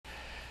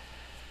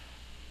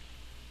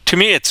To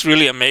me, it's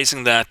really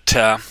amazing that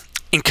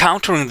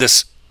encountering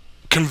this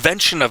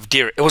convention of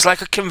deer, it was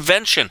like a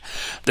convention.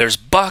 There's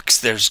bucks,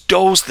 there's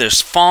does, there's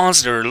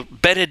fawns, they're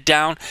bedded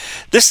down.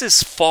 This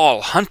is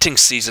fall hunting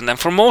season, and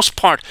for most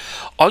part,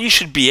 all you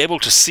should be able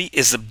to see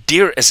is the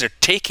deer as they're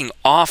taking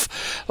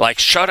off like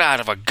shot out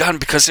of a gun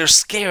because they're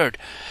scared.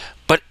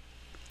 But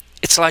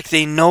it's like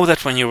they know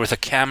that when you're with a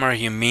camera,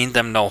 you mean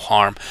them no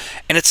harm.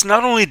 And it's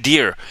not only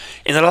deer.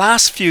 In the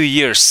last few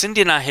years, Cindy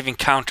and I have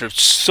encountered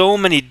so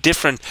many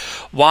different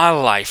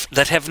wildlife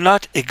that have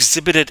not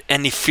exhibited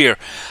any fear.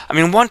 I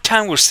mean, one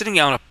time we're sitting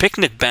on a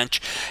picnic bench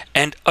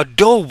and a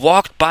doe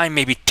walked by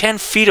maybe 10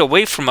 feet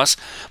away from us,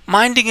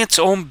 minding its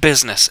own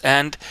business.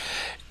 And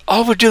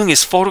all we're doing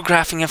is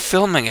photographing and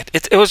filming it.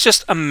 It was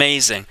just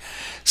amazing.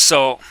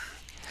 So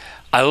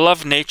I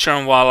love nature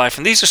and wildlife,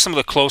 and these are some of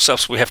the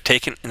close-ups we have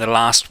taken in the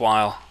last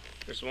while.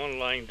 There's one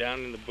lying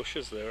down in the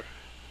bushes there.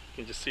 You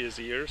can just see his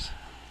ears.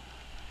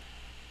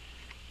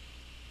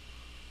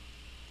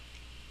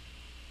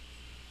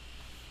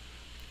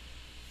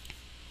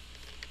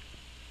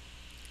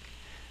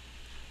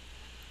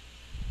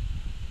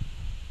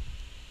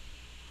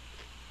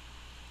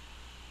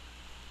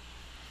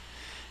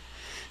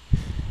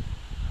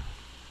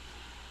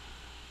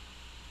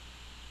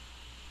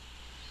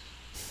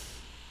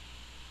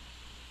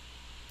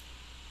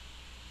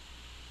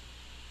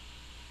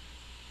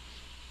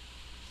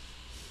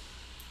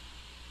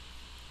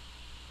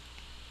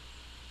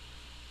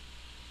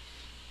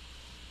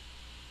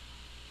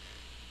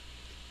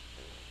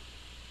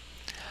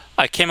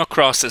 I came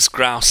across this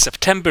grouse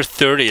September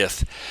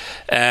 30th,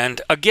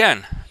 and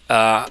again,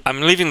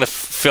 I'm leaving the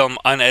film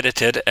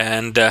unedited,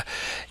 and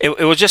it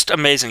was just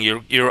amazing.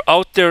 You're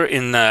out there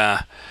in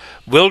the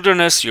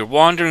wilderness, you're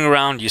wandering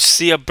around, you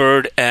see a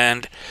bird,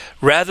 and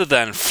rather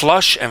than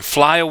flush and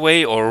fly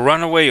away or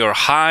run away or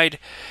hide,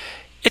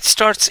 it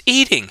starts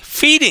eating,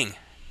 feeding.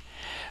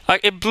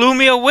 Like, it blew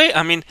me away.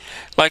 I mean,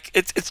 like,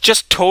 it's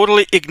just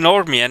totally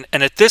ignored me, and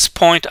at this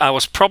point I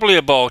was probably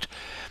about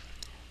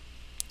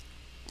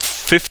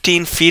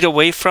 15 feet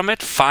away from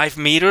it, 5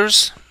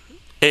 meters,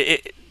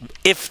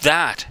 if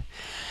that.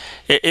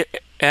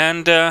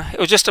 And it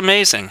was just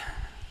amazing.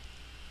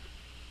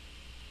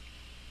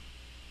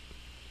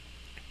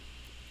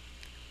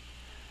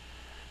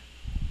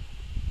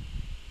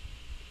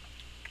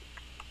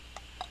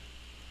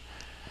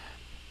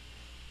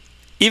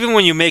 Even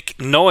when you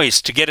make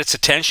noise to get its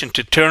attention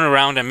to turn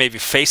around and maybe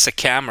face the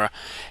camera,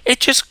 it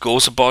just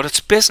goes about its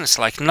business,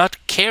 like not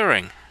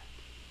caring.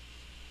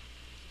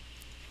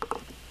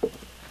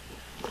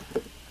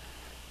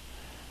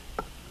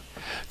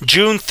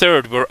 June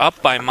 3rd, we're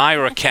up by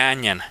Myra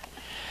Canyon,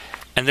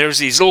 and there's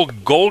these little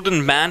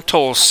golden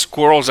mantle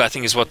squirrels, I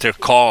think is what they're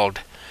called.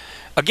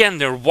 Again,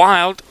 they're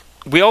wild.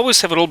 We always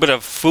have a little bit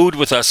of food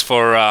with us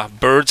for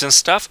birds and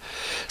stuff.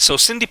 So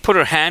Cindy put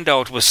her hand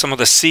out with some of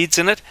the seeds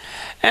in it,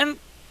 and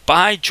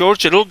by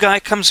George, the little guy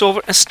comes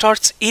over and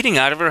starts eating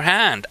out of her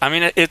hand. I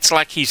mean, it's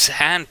like he's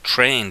hand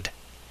trained.